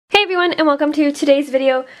Hey everyone, and welcome to today's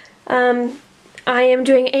video. I am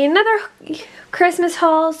doing another Christmas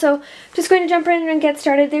haul, so I'm just going to jump in and get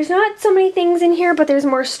started. There's not so many things in here, but there's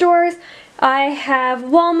more stores. I have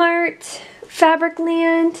Walmart,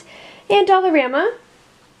 Fabricland, and Dollarama.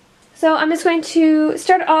 So I'm just going to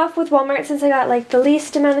start off with Walmart since I got like the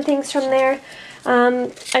least amount of things from there.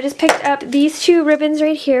 I just picked up these two ribbons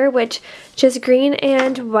right here, which just green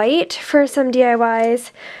and white for some DIYs.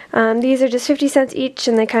 These are just 50 cents each,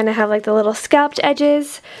 and they kind of have like the little scalped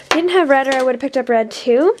edges. They didn't have red, or I would have picked up red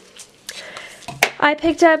too. I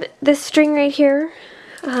picked up this string right here,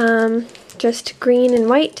 just green and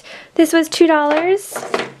white. This was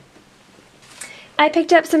 $2. I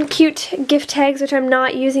picked up some cute gift tags, which I'm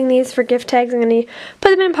not using these for gift tags. I'm going to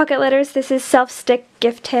put them in pocket letters. This is self-stick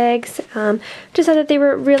gift tags. Just thought that they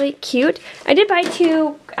were really cute. I did buy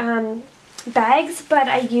two bags, but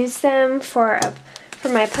I used them for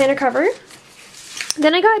my planner cover.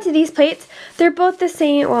 Then I got to these plates. They're both the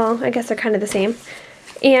same. Well, I guess they're kind of the same.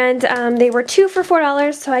 And they were 2 for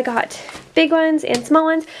 $4, so I got big ones and small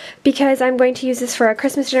ones because I'm going to use this for a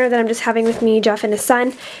Christmas dinner that I'm just having with me, Jeff, and his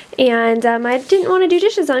son. And I didn't want to do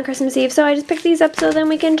dishes on Christmas Eve, so I just picked these up so then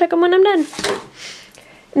we can check them when I'm done.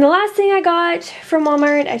 And the last thing I got from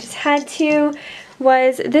Walmart, I just had to,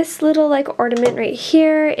 was this little like ornament right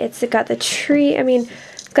here. It's got the tree,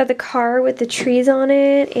 it's got the car with the trees on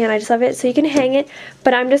it, and I just love it. So you can hang it,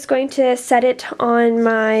 but I'm just going to set it on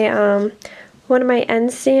my one of my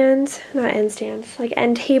end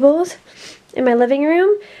tables in my living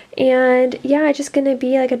room. And yeah, it's just gonna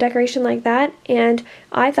be like a decoration like that, and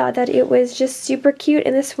I thought that it was just super cute,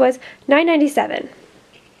 and this was $9.97.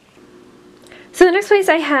 So the next place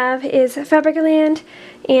I have is Fabricland,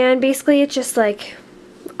 and basically it's just like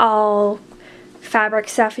all fabric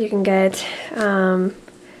stuff you can get.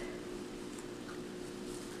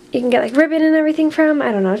 You can get like ribbon and everything from.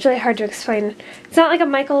 I don't know, it's really hard to explain. It's not like a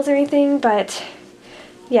Michaels or anything, but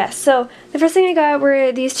yeah. So the first thing I got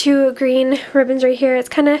were these two green ribbons right here. It's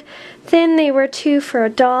kind of thin. They were 2 for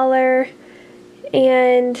 $1,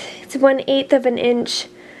 and it's 1/8 of an inch,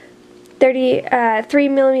 3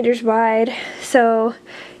 millimeters wide. So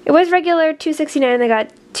it was regular $2.69. They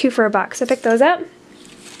got 2 for $1, so I picked those up.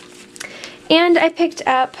 And I picked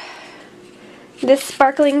up this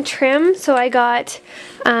sparkling trim. So I got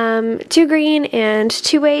 2 green and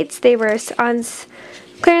 2 whites. They were on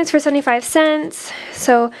clearance for 75 cents.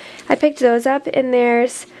 So I picked those up, and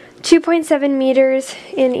there's 2.7 meters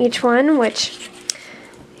in each one, which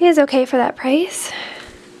is okay for that price.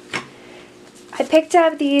 I picked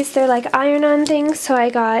up these, they're like iron-on things, so I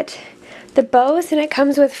got the bows, and it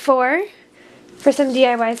comes with 4 for some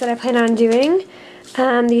DIYs that I plan on doing.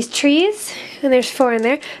 These trees, and there's 4 in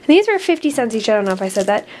there. And these were 50 cents each. I don't know if I said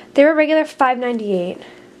that. They were regular $5.98.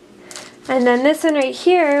 And then this one right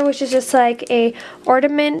here, which is just like a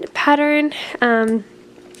ornament pattern.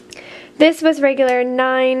 This was regular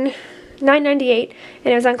 $9.98,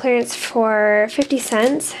 and it was on clearance for 50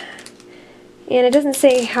 cents. And it doesn't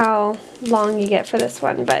say how long you get for this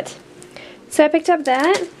one, but so I picked up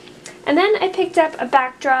that. And then I picked up a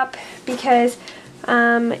backdrop because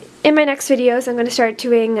in my next videos I'm going to start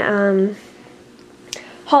doing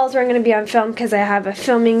hauls where I'm going to be on film because I have a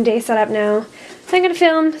filming day set up now. So I'm going to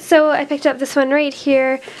film. So I picked up this one right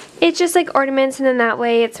here. It's just like ornaments, and then that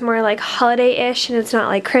way it's more like holiday-ish, and it's not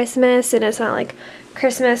like Christmas, and it's not like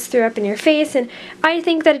Christmas threw up in your face. And I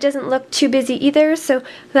think that it doesn't look too busy either, so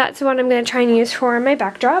that's what I'm going to try and use for my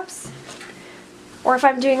backdrops. Or if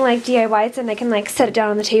I'm doing like DIYs, then I can like set it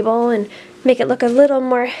down on the table and make it look a little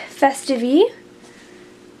more festive-y.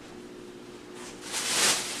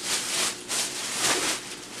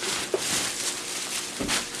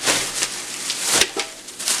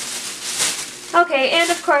 Okay, and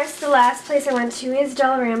of course the last place I went to is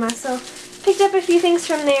Dollarama, so picked up a few things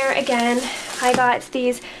from there again. I got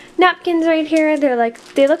these napkins right here. They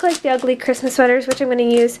look like the ugly Christmas sweaters, which I'm going to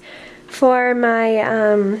use for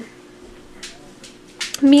my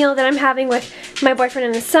meal that I'm having with my boyfriend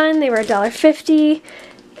and his son. They were $1.50,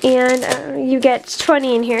 and you get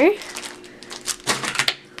 20 in here.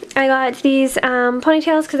 I got these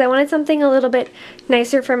ponytails because I wanted something a little bit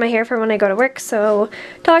nicer for my hair for when I go to work, so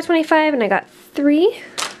 $1.25, and I got 3.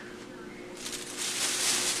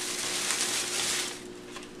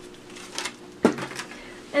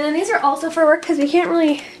 And then these are also for work because we can't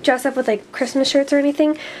really dress up with like Christmas shirts or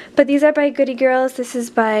anything, but these are by Goody Girls. This is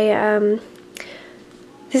by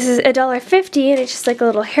this is $1.50, and it's just like a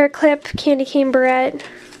little hair clip candy cane barrette.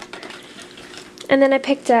 And then I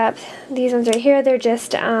picked up these ones right here. They're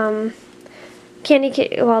just candy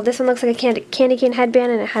cane. Well, this one looks like a candy cane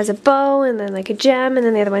headband, and it has a bow and then like a gem, and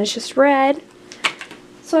then the other one's just red.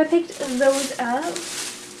 So I picked those up.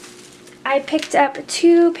 I picked up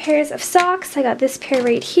 2 pairs of socks. I got this pair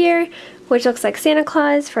right here, which looks like Santa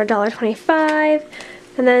Claus for $1.25.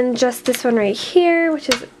 And then just this one right here, which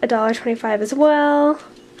is $1.25 as well.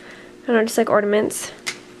 I don't know, just like ornaments.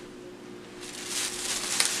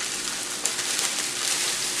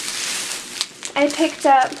 I picked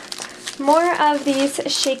up more of these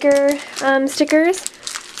shaker stickers.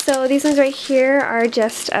 So these ones right here are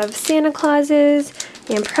just of Santa Clauses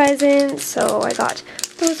and presents. So I got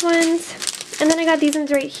those ones. And then I got these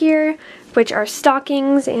ones right here, which are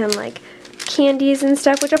stockings and like candies and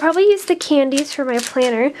stuff, which I'll probably use the candies for my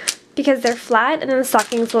planner because they're flat, and then the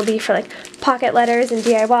stockings will be for like pocket letters and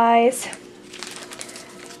DIYs.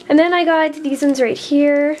 And then I got these ones right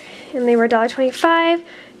here, and they were $1.25,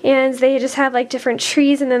 and they just have like different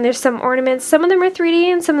trees, and then there's some ornaments. Some of them are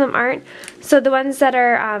 3D and some of them aren't. So the ones that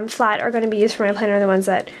are flat are going to be used for my planner, the ones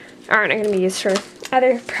that aren't are going to be used for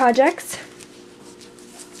other projects.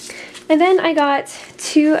 And then I got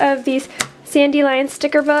 2 of these Dandelion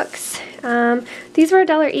sticker books. These were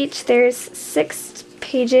 $1 each. There's 6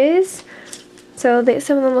 pages. So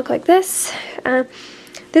some of them look like this.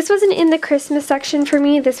 This wasn't in the Christmas section for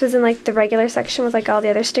me. This was in like the regular section with like all the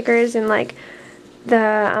other stickers, and like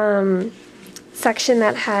the section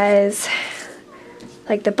that has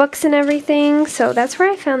like the books and everything. So that's where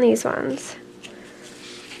I found these ones.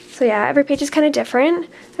 So yeah, every page is kind of different.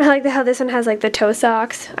 I like how this one has like the toe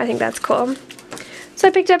socks. I think that's cool. So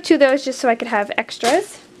I picked up 2 of those just so I could have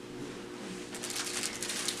extras.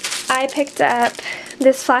 I picked up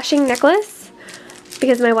this flashing necklace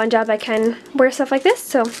because my one job I can wear stuff like this,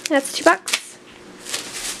 so that's $2.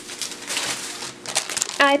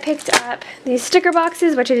 I picked up these sticker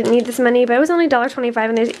boxes, which I didn't need this many, but it was only $1.25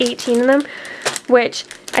 and there's 18 of them, which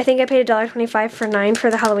I think I paid $1.25 for 9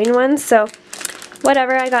 for the Halloween ones, so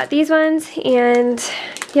whatever. I got these ones, and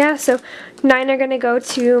yeah, so 9 are going to go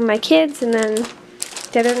to my kids, and then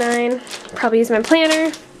the other 9 probably use my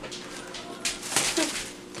planner.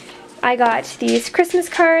 I got these Christmas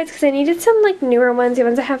cards because I needed some like newer ones. The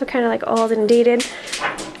ones I have are kind of like old and dated.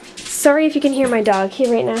 Sorry if you can hear my dog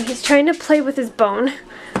here right now. He's trying to play with his bone.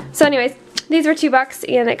 So anyways, these were $2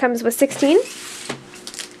 and it comes with 16.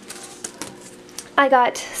 I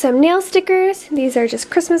got some nail stickers. These are just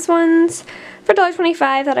Christmas ones for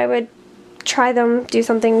 $1.25. Thought I would try them, do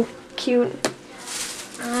something cute.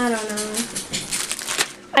 I don't know.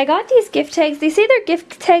 I got these gift tags. They say they're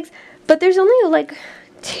gift tags, but there's only like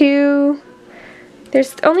 2.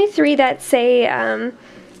 There's only 3 that say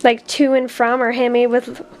like to and from, or handmade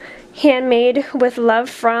with love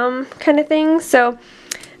from kind of thing. So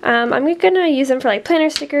I'm gonna use them for like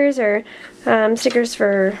planner stickers or stickers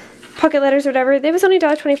for pocket letters or whatever. It was only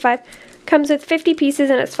 $1.25. Comes with 50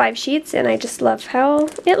 pieces and it's 5 sheets, and I just love how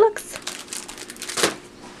it looks.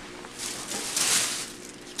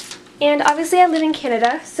 And obviously I live in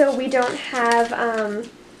Canada, so we don't have a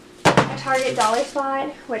Target dollar spot,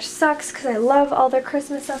 which sucks because I love all their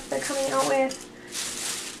Christmas stuff they're coming out with.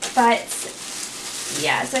 But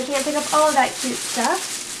yeah, so I can't pick up all of that cute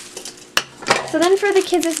stuff. So then for the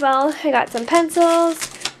kids as well, I got some pencils.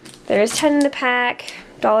 There's 10 in the pack,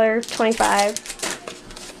 $1.25.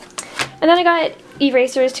 And then I got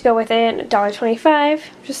erasers to go with it, $1.25,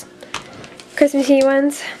 just Christmassy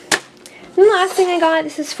ones. And the last thing I got,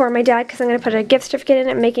 this is for my dad because I'm going to put a gift certificate in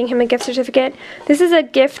it. I'm making him a gift certificate. This is a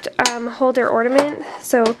gift holder ornament.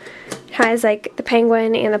 So it has like the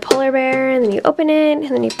penguin and the polar bear, and then you open it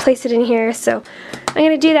and then you place it in here. So I'm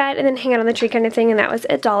going to do that and then hang it on the tree kind of thing, and that was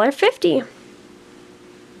 $1.50.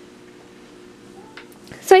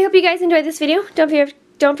 So I hope you guys enjoyed this video.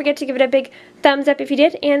 Don't forget to give it a big thumbs up if you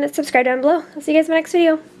did, and subscribe down below. I'll see you guys in my next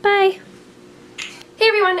video. Bye! Hey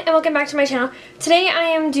everyone, and welcome back to my channel. Today I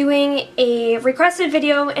am doing a requested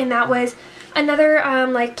video, and that was another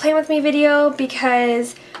like plan with me video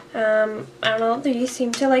because I don't know, you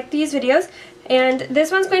seem to like these videos. And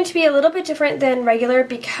this one's going to be a little bit different than regular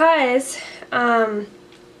because I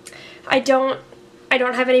don't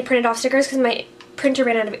have any printed off stickers because my printer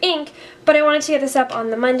ran out of ink, but I wanted to get this up on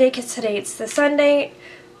the Monday because today it's the Sunday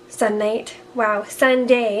night.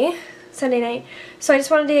 So I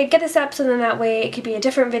just wanted to get this up so then that way it could be a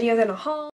different video than a haul.